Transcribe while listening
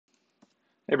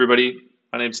Hey everybody,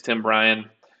 my name's Tim Bryan.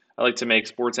 I like to make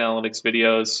sports analytics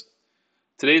videos.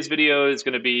 Today's video is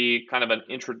going to be kind of an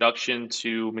introduction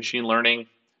to machine learning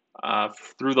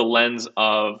through the lens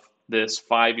of this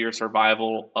 5-year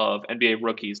survival of NBA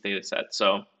rookies data set.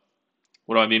 So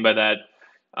what do I mean by that?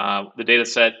 The data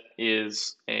set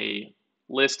is a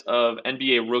list of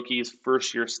NBA rookies'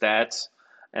 first year stats,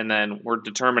 and then we're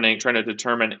trying to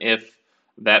determine if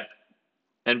that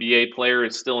NBA player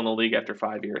is still in the league after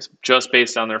 5 years, just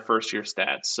based on their first year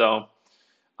stats. So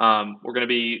we're going to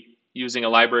be using a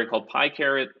library called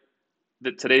PyCaret.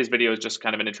 Today's video is just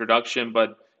kind of an introduction,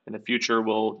 but in the future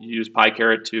we'll use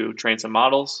PyCaret to train some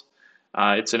models.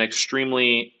 It's an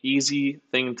extremely easy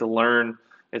thing to learn.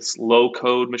 It's low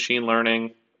code machine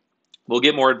learning. We'll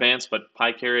get more advanced, but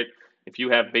PyCaret, if you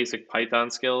have basic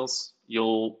Python skills,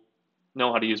 you'll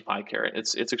know how to use PyCaret.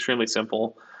 It's extremely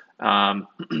simple. And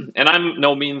I'm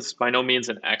by no means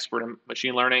an expert in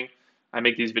machine learning. I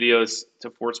make these videos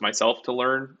to force myself to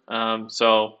learn.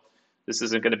 So this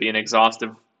isn't going to be an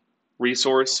exhaustive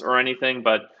resource or anything,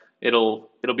 but it'll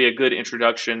be a good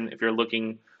introduction if you're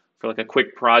looking for like a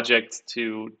quick project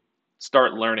to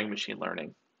start learning machine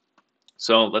learning.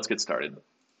 So let's get started.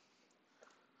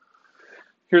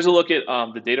 Here's a look at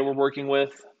the data we're working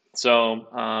with. So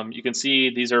you can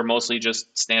see these are mostly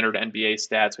just standard NBA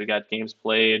stats. We got games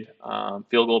played,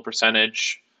 field goal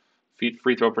percentage,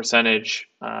 free throw percentage,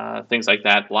 things like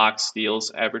that, blocks, steals,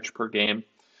 average per game.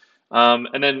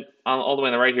 And then all the way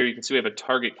on the right here, you can see we have a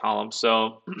target column.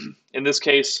 So in this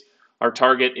case, our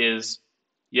target is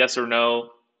yes or no,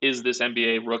 is this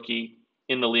NBA rookie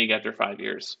in the league after 5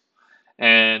 years?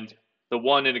 And the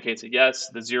 1 indicates a yes,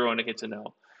 the 0 indicates a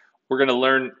no. We're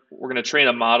going to train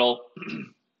a model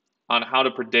on how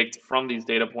to predict from these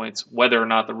data points whether or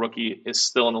not the rookie is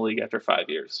still in the league after 5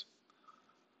 years.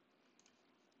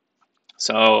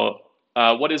 So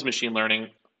what is machine learning?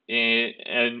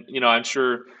 And I'm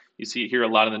sure you hear a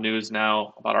lot in the news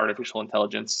now about artificial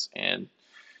intelligence and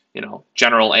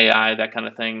general AI, that kind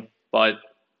of thing. But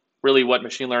really what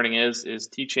machine learning is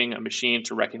teaching a machine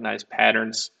to recognize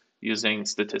patterns using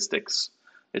statistics.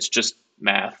 It's just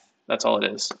math. That's all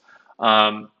it is.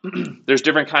 There's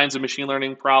different kinds of machine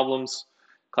learning problems: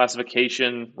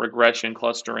 classification, regression,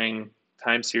 clustering,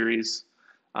 time series.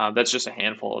 That's just a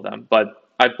handful of them. But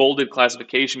I bolded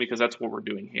classification because that's what we're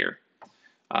doing here.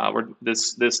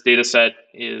 This data set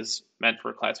is meant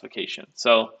for classification.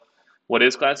 So what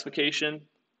is classification?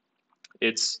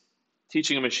 It's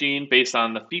teaching a machine based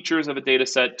on the features of a data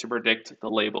set to predict the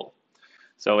label.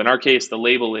 So in our case, the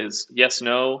label is yes,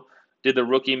 no. Did the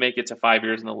rookie make it to 5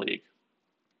 years in the league?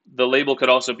 The label could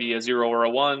also be a 0 or a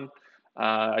 1,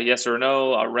 a yes or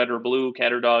no, a red or blue,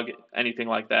 cat or dog, anything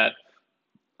like that.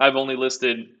 I've only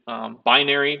listed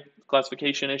binary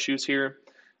classification issues here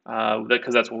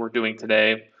because that's what we're doing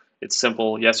today. It's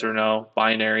simple, yes or no,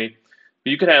 binary. But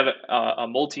you could have a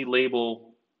multi-label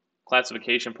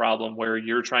classification problem where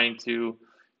you're trying to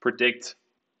predict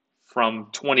from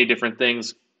 20 different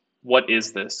things, what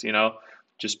is this?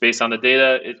 Just based on the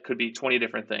data, it could be 20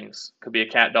 different things. It could be a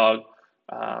cat, dog,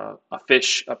 a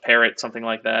fish, a parrot, something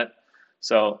like that.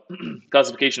 So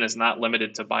classification is not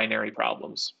limited to binary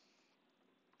problems.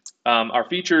 Our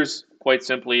features, quite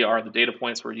simply, are the data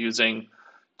points we're using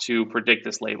to predict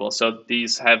this label. So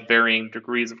these have varying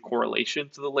degrees of correlation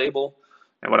to the label.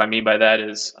 And what I mean by that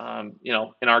is,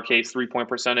 in our case, 3-point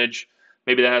percentage,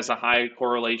 maybe that has a high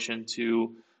correlation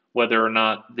to whether or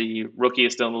not the rookie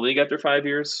is still in the league after 5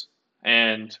 years.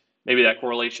 And maybe that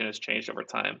correlation has changed over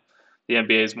time. The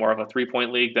NBA is more of a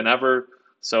 3-point league than ever.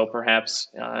 So perhaps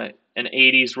an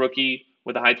 80s rookie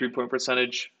with a high 3-point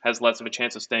percentage has less of a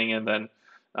chance of staying in than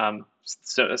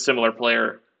a similar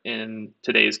player in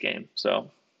today's game. So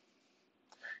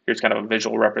here's kind of a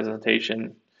visual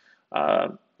representation.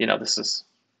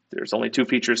 There's only 2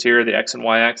 features here, the X and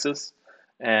Y axis,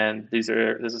 and this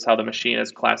is how the machine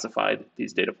has classified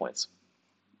these data points.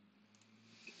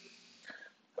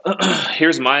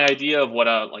 Here's my idea of what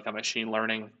a machine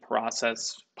learning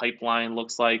process pipeline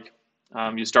looks like.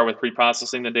 You start with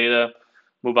preprocessing the data,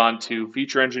 move on to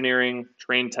feature engineering,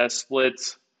 train, test,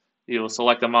 splits. You'll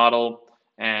select a model,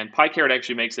 and PyCaret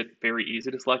actually makes it very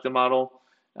easy to select a model.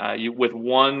 With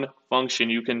one function,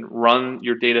 you can run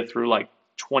your data through like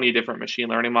 20 different machine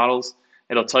learning models.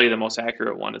 It'll tell you the most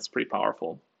accurate one. It's pretty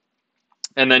powerful.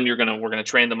 And then we're gonna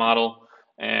train the model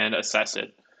and assess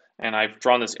it. And I've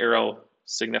drawn this arrow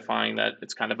signifying that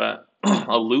it's kind of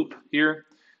a loop here.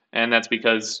 And that's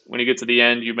because when you get to the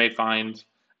end, you may find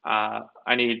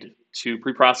I need to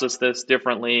preprocess this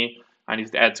differently. I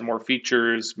need to add some more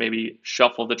features, maybe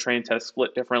shuffle the train test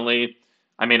split differently.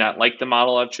 I may not like the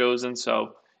model I've chosen,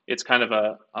 so it's kind of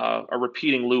a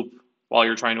repeating loop while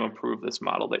you're trying to improve this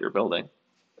model that you're building.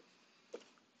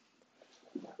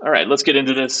 All right, let's get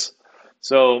into this.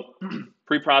 So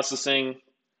pre-processing,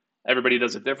 everybody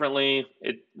does it differently.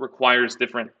 It requires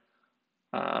different,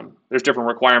 there's different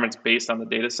requirements based on the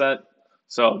data set.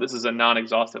 So this is a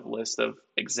non-exhaustive list of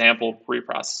example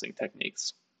pre-processing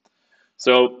techniques.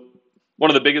 So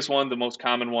one of the biggest ones, the most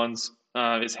common ones,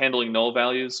 is handling null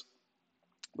values.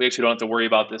 We actually don't have to worry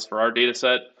about this for our data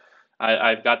set.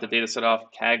 I've got the data set off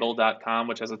kaggle.com,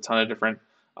 which has a ton of different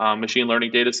machine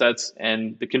learning data sets.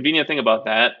 And the convenient thing about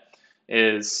that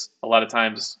is a lot of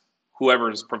times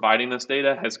whoever's providing this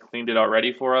data has cleaned it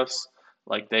already for us.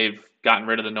 Like they've gotten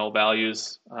rid of the null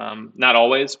values. Not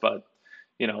always, but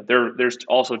there's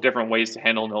also different ways to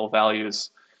handle null values.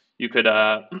 You could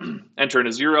enter in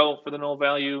a 0 for the null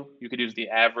value. You could use the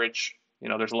average.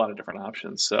 There's a lot of different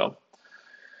options. So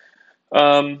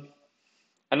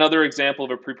another example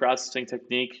of a pre-processing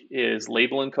technique is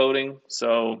label encoding.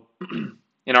 So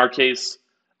in our case,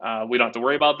 we don't have to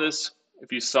worry about this.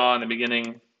 If you saw in the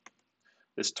beginning,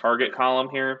 this target column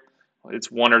here, it's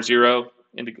 1 or 0,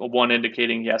 1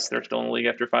 indicating yes, they're still in the league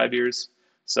after 5 years.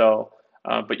 So,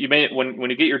 but you may, when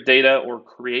you get your data or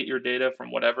create your data from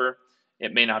whatever,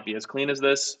 it may not be as clean as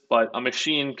this, but a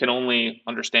machine can only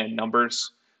understand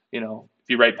numbers. If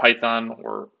you write Python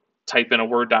or type in a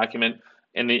Word document,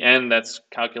 in the end, that's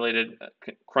calculated,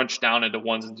 crunched down into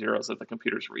 1s and 0s that the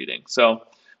computer's reading. So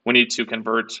we need to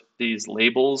convert these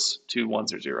labels to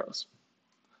 1s or 0s.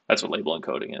 That's what label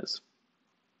encoding is.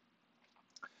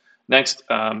 Next,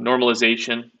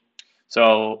 normalization.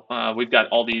 So we've got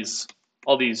all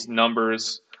these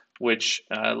numbers, which,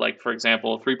 like for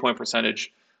example, 3-point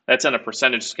percentage. That's on a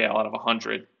percentage scale out of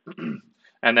 100.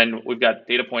 And then we've got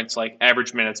data points like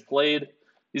average minutes played.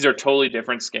 These are totally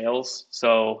different scales.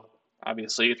 So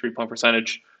obviously, 3-point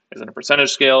percentage is on a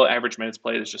percentage scale. Average minutes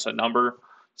played is just a number.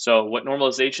 So what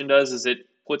normalization does is it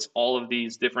puts all of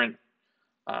these different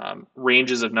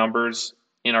ranges of numbers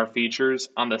in our features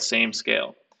on the same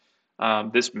scale.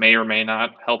 This may or may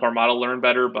not help our model learn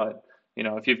better, but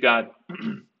if you've got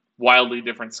wildly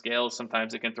different scales,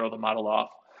 sometimes it can throw the model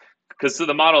off. Because to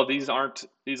the model, these aren't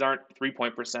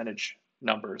 3-point percentage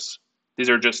numbers. These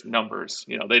are just numbers.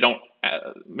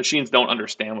 Machines don't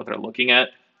understand what they're looking at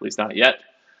least not yet.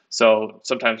 So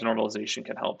sometimes normalization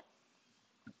can help.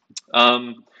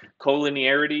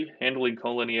 Collinearity, handling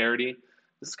collinearity.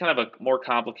 This is kind of a more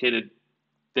complicated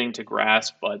thing to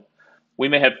grasp, but we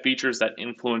may have features that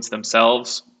influence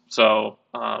themselves. So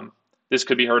this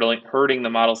could be hurting the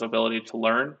model's ability to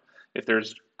learn if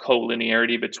there's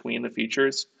collinearity between the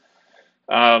features.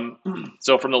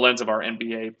 So from the lens of our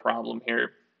NBA problem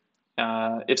here,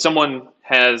 if someone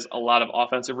has a lot of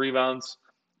offensive rebounds,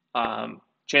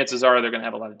 chances are they're going to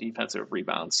have a lot of defensive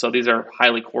rebounds. So these are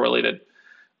highly correlated.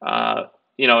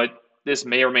 This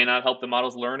may or may not help the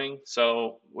model's learning,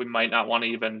 so we might not want to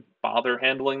even bother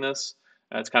handling this.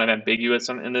 It's kind of ambiguous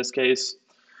in this case.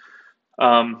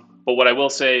 But what I will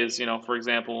say is, for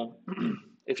example,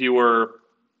 if you were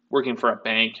working for a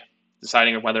bank,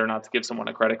 deciding whether or not to give someone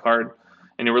a credit card,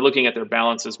 and you were looking at their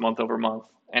balances month over month,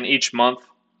 and each month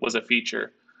was a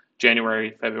feature,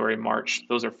 January, February, March,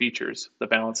 those are features, the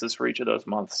balances for each of those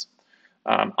months.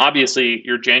 Obviously,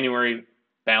 your January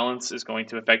balance is going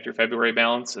to affect your February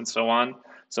balance and so on.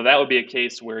 So that would be a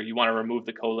case where you want to remove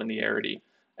the collinearity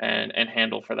and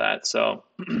handle for that. So,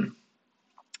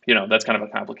 that's kind of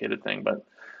a complicated thing, but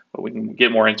we can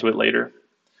get more into it later.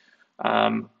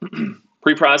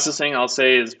 Pre-processing, I'll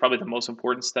say, is probably the most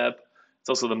important step. It's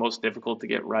also the most difficult to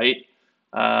get right.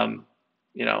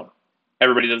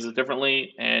 Everybody does it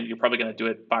differently, and you're probably going to do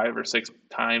it 5 or 6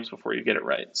 times before you get it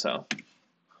right. So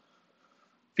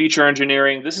feature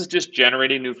engineering, this is just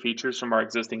generating new features from our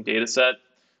existing data set.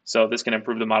 So this can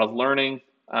improve the model's learning.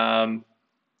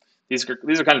 These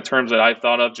are kind of terms that I've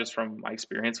thought of just from my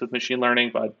experience with machine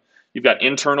learning, but you've got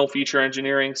internal feature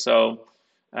engineering. So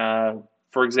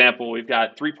for example, we've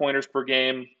got 3-pointers per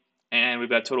game, and we've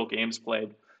got total games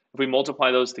played. If we multiply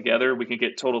those together, we can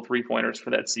get total 3-pointers for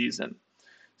that season.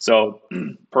 So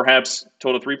perhaps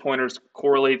total 3-pointers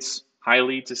correlates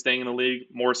highly to staying in the league,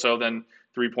 more so than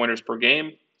 3-pointers per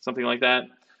game, something like that.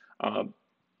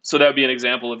 So that would be an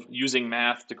example of using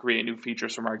math to create new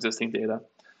features from our existing data.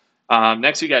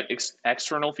 Next, you got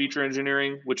external feature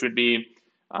engineering, which would be,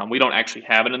 we don't actually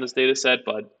have it in this data set,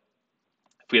 but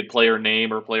if we had player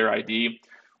name or player ID,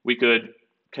 we could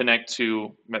connect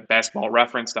to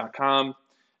basketballreference.com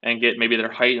and get maybe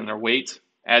their height and their weight,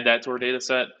 add that to our data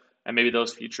set, and maybe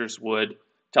those features would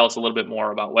tell us a little bit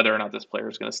more about whether or not this player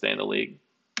is going to stay in the league.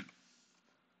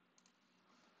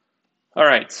 All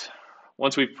right,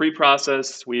 once we've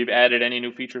pre-processed, we've added any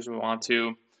new features we want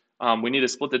to, we need to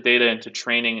split the data into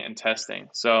training and testing.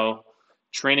 So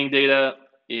training data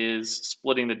is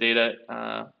splitting the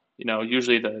data.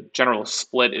 Usually the general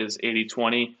split is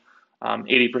 80-20.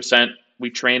 80%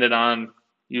 we train it on,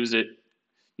 use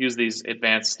these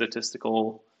advanced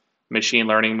statistical machine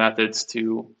learning methods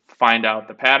to find out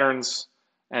the patterns,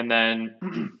 and then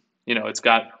it's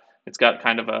got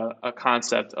kind of a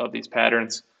concept of these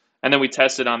patterns, and then we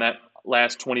test it on that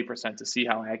last 20% to see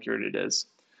how accurate it is.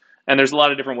 And there's a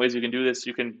lot of different ways you can do this.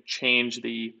 You can change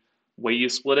the way you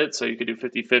split it, so you could do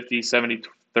 50-50,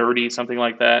 70-30, something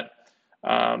like that.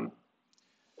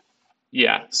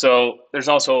 So there's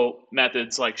also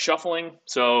methods like shuffling.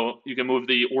 So you can move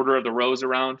the order of the rows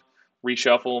around,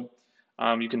 reshuffle.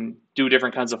 You can do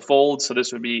different kinds of folds. So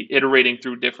this would be iterating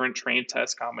through different train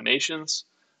test combinations.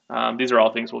 These are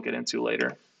all things we'll get into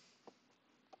later.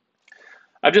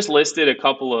 I've just listed a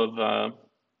couple of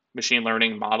machine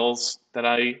learning models that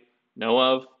I know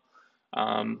of.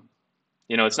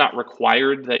 It's not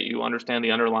required that you understand the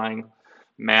underlying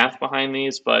math behind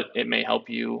these, but it may help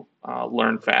you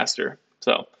learn faster.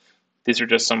 So these are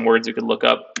just some words you could look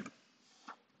up.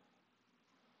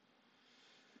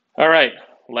 All right,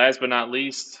 last but not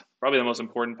least, probably the most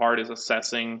important part is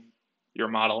assessing your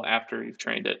model after you've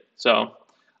trained it. So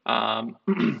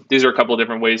these are a couple of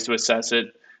different ways to assess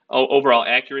it. Overall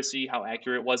accuracy, how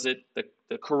accurate was it?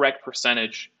 The correct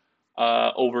percentage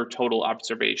over total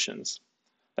observations.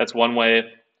 That's one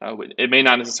way. It may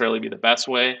not necessarily be the best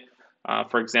way.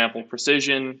 For example,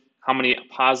 precision, how many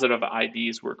positive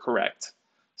IDs were correct?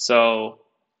 So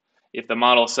if the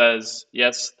model says,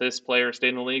 yes, this player stayed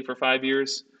in the league for 5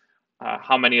 years,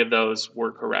 how many of those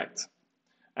were correct?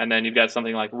 And then you've got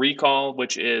something like recall,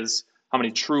 which is how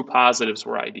many true positives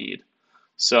were ID'd.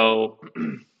 So,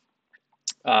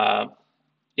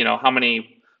 how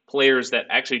many players that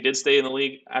actually did stay in the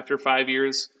league after 5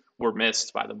 years were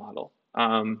missed by the model.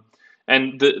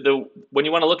 And when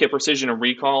you want to look at precision and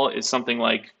recall is something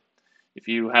like if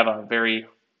you have a very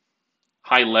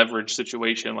high leverage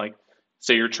situation, like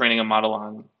say you're training a model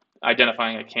on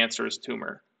identifying a cancerous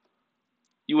tumor,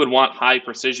 you would want high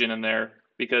precision in there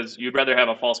because you'd rather have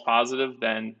a false positive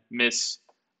than miss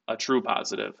a true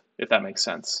positive, if that makes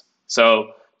sense.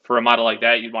 So for a model like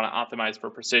that, you'd want to optimize for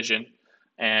precision,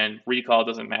 and recall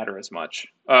doesn't matter as much.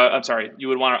 You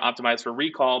would want to optimize for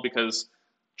recall because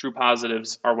true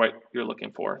positives are what you're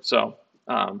looking for. So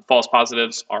false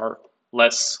positives are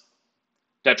less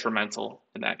detrimental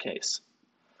in that case.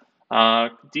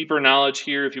 Deeper knowledge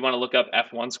here, if you want to look up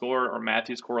F1 score or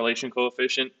Matthews correlation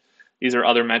coefficient, these are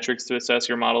other metrics to assess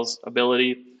your model's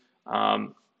ability.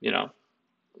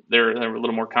 They're a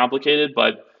little more complicated,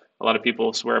 but a lot of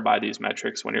people swear by these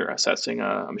metrics when you're assessing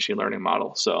a machine learning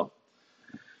model. So,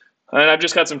 and I've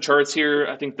just got some charts here.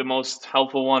 I think the most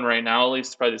helpful one right now, at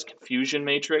least, is probably this confusion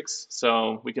matrix.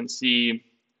 So we can see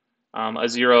a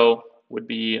 0 would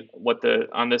be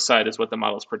on this side is what the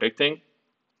model is predicting.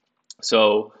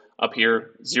 So up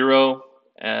here, 0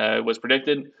 was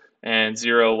predicted, and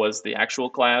 0 was the actual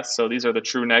class. So these are the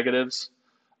true negatives.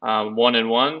 1 and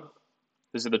 1,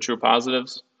 these are the true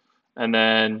positives. And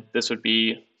then this would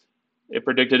be, it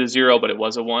predicted a 0, but it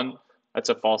was a 1. That's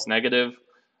a false negative.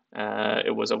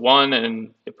 It was a 1,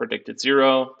 and it predicted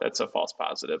 0. That's a false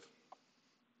positive.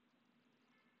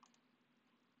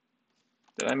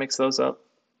 Did I mix those up?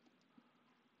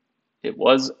 It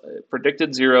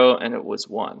predicted 0, and it was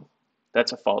 1.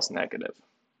 That's a false negative.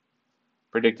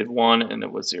 Predicted 1, and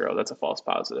it was 0. That's a false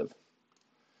positive.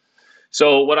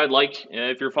 So what I'd like,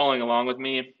 if you're following along with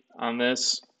me on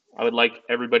this, I would like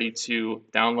everybody to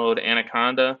download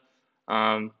Anaconda.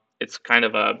 It's kind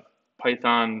of a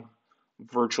Python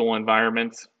virtual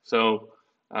environment. So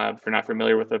if you're not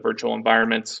familiar with a virtual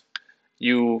environment,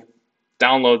 you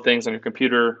download things on your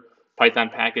computer, Python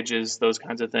packages, those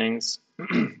kinds of things,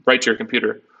 right to your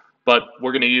computer. But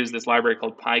we're going to use this library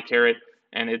called PyCaret,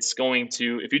 and it's going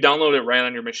to, if you download it right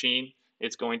on your machine,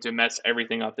 it's going to mess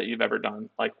everything up that you've ever done,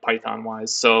 like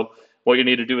Python-wise. So what you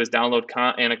need to do is download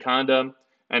Anaconda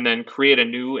and then create a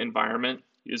new environment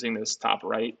using this top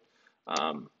right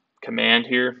command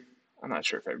here. I'm not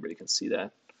sure if everybody can see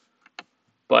that.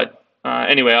 But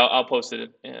anyway, I'll post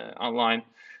it online.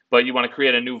 But you want to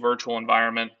create a new virtual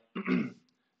environment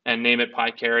and name it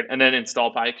PyCaret, and then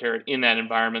install PyCaret in that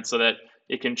environment so that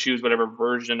it can choose whatever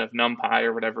version of NumPy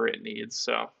or whatever it needs.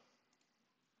 So,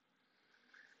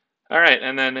 all right,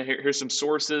 and then here's some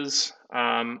sources.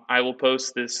 I will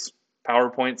post this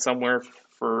PowerPoint somewhere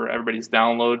for everybody's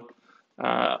download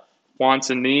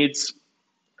wants and needs.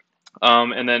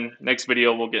 And then next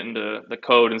video, we'll get into the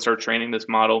code and start training this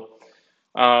model.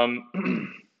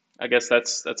 I I guess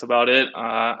that's about it.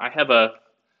 I have a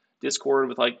Discord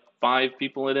with like 5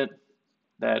 people in it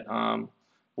that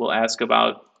will ask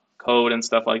about code and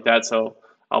stuff like that. So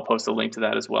I'll post a link to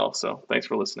that as well. So thanks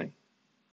for listening.